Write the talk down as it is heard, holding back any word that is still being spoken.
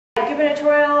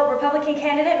gubernatorial Republican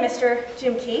candidate, Mr.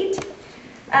 Jim Keat.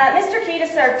 Mr. Keat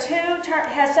has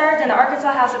served in the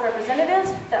Arkansas House of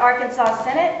Representatives, the Arkansas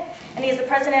Senate, and he is the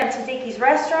president of Taziki's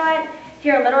Restaurant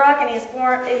here in Little Rock, and he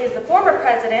is the former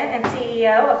president and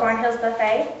CEO of Barnhill's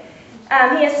Buffet.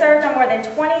 He has served on more than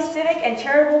 20 civic and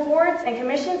charitable boards and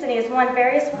commissions, and he has won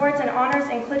various awards and honors,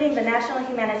 including the National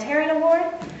Humanitarian Award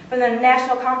from the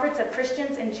National Conference of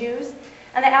Christians and Jews,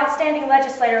 and the Outstanding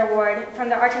Legislator Award from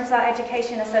the Arkansas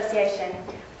Education Association.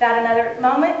 Without another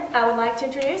moment, I would like to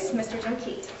introduce Mr. Jim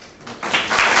Keat.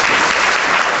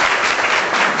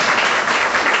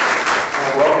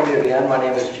 Welcome you again. My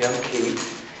name is Jim Keat.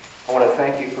 I want to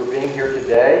thank you for being here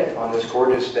today on this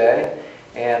gorgeous day,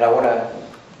 and I want to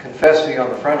confess to you on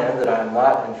the front end that I am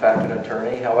not, in fact, an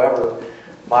attorney. However,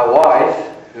 my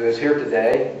wife, who is here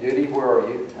today, Judy, where are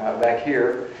you? Back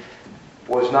here,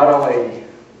 was not only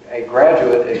a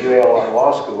graduate at UALR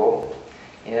Law School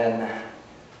in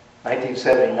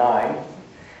 1979.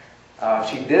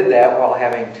 She did that while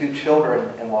having 2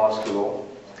 children in law school.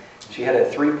 She had a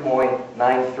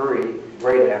 3.93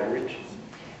 grade average.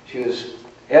 She was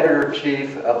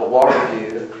editor-in-chief of the Law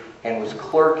Review and was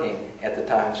clerking at the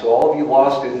time. So all of you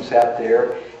law students out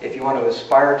there, if you want to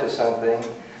aspire to something,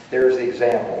 there's the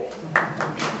example.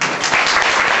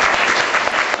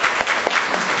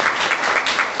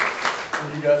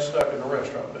 You got stuck in the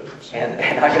restaurant business. And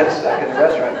I got stuck in the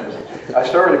restaurant business. I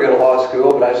started to go to law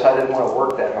school, but I decided I didn't want to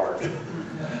work that hard.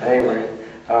 Anyway,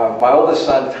 my oldest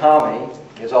son, Tommy,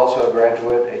 is also a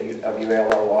graduate of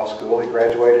UALR Law School. He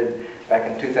graduated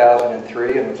back in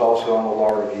 2003 and was also on the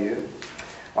Law Review.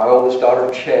 My oldest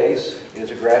daughter, Chase, is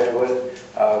a graduate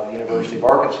of the University of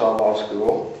Arkansas Law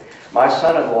School. My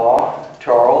son-in-law,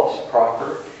 Charles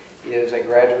Crocker, is a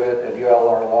graduate of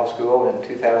UALR Law School in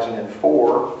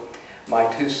 2004. My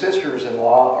 2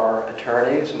 sisters-in-law are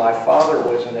attorneys. My father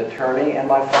was an attorney, and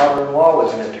my father-in-law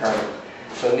was an attorney.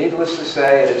 So needless to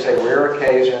say, it is a rare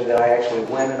occasion that I actually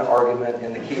win an argument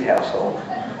in the Keat household.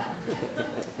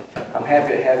 I'm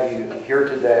happy to have you here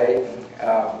today.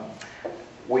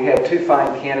 We have 2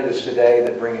 fine candidates today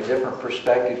that bring a different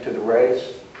perspective to the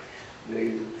race.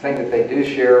 The thing that they do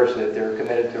share is that they're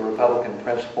committed to Republican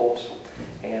principles,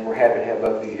 and we're happy to have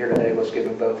both of you here today. Let's give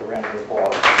them both a round of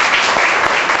applause.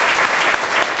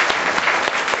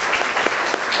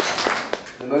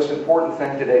 The most important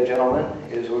thing today, gentlemen,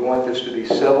 is we want this to be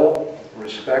civil,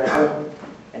 respectful,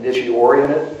 and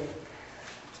issue-oriented.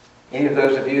 Any of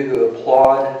those of you who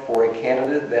applaud for a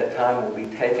candidate, that time will be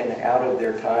taken out of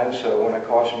their time, so I want to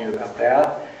caution you about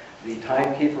that. The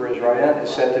timekeeper is right in.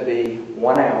 It's set to be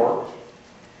 1 hour.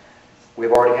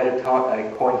 We've already had a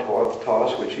coin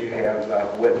toss, which you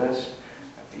have witnessed.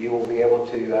 You will be able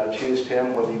to choose,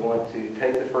 Tim, whether you want to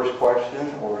take the first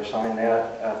question or assign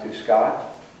that to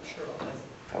Scott. Sure.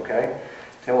 Okay.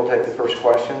 Tim will take the first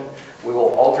question. We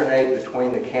will alternate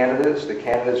between the candidates. The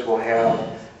candidates will have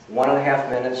 1.5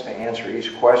 minutes to answer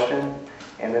each question,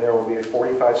 and then there will be a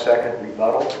 45-second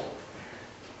rebuttal.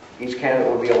 Each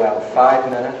candidate will be allowed 5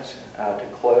 minutes to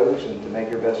close and to make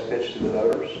your best pitch to the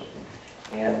voters.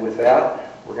 And with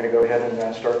that, we're going to go ahead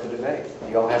and start the debate. Do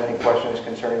you all have any questions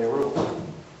concerning the rules?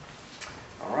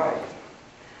 All right.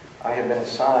 I have been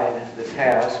assigned the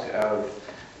task of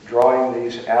drawing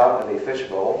these out of a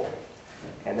fishbowl,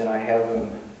 and then I have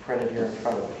them printed here in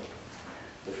front of me.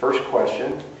 The first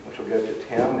question, which will go to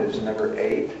Tim, is number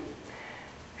 8.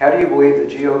 How do you believe the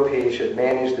GOP should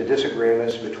manage the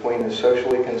disagreements between the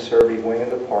socially conservative wing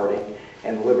of the party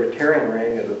and the libertarian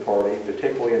wing of the party,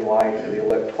 particularly in light of the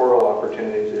electoral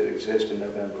opportunities that exist in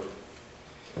November?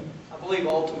 I believe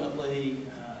ultimately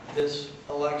this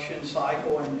election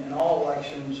cycle and all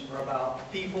elections are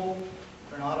about people.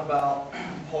 They're not about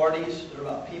parties. They're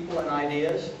about people and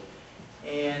ideas.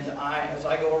 And as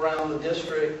I go around the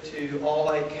district to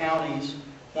all 8 counties,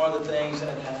 one of the things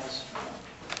that has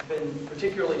been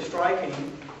particularly striking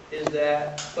is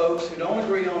that folks who don't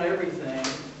agree on everything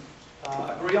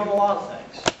agree on a lot of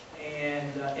things.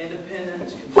 And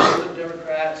independents, conservative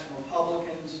Democrats, and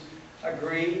Republicans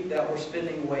agree that we're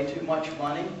spending way too much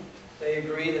money. They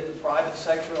agree that the private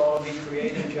sector ought to be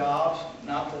creating jobs,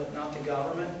 not the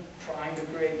government trying to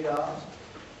create jobs.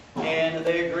 And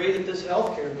they agree that this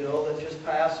health care bill that just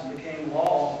passed and became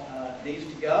law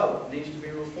needs to go, needs to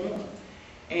be reformed.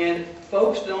 And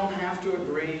folks don't have to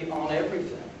agree on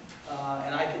everything.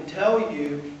 And I can tell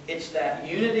you, it's that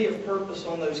unity of purpose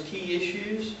on those key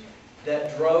issues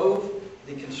that drove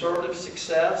the conservative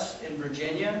success in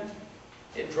Virginia.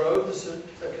 It drove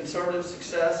the conservative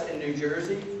success in New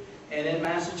Jersey and in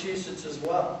Massachusetts as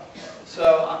well.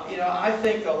 So, I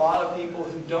think a lot of people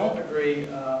who don't agree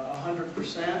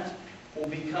 100% will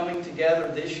be coming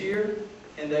together this year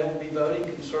and they will be voting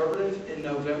conservative in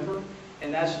November.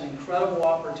 And that's an incredible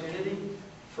opportunity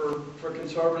for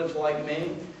conservatives like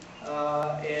me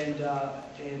and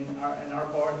our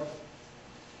party.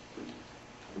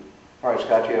 All right,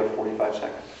 Scott, you have 45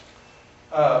 seconds.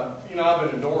 I've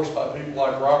been endorsed by people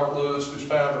like Robert Lewis, who's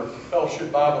founder of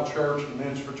Fellowship Bible Church and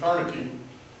Men's Fraternity.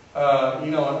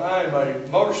 And I am a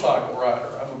motorcycle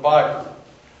rider. I'm a biker.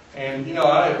 And,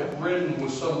 I have ridden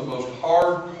with some of the most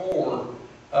hardcore,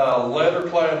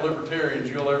 leather-clad libertarians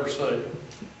you'll ever see.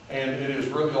 And it is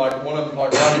really like one of them,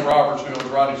 like Ronnie Roberts, who owns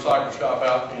Ronnie's Cycle Shop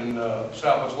out in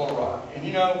Southwest Little Rock. And,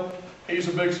 he's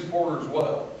a big supporter as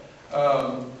well.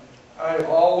 I have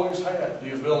always had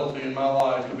the ability in my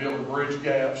life to be able to bridge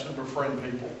gaps and befriend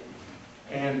people.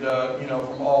 And,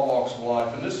 from all walks of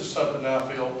life. And this is something that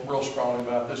I feel real strongly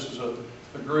about. This is a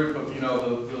group of,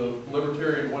 the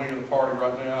libertarian wing of the party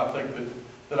right now. I think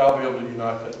that I'll be able to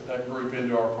unite that group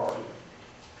into our party.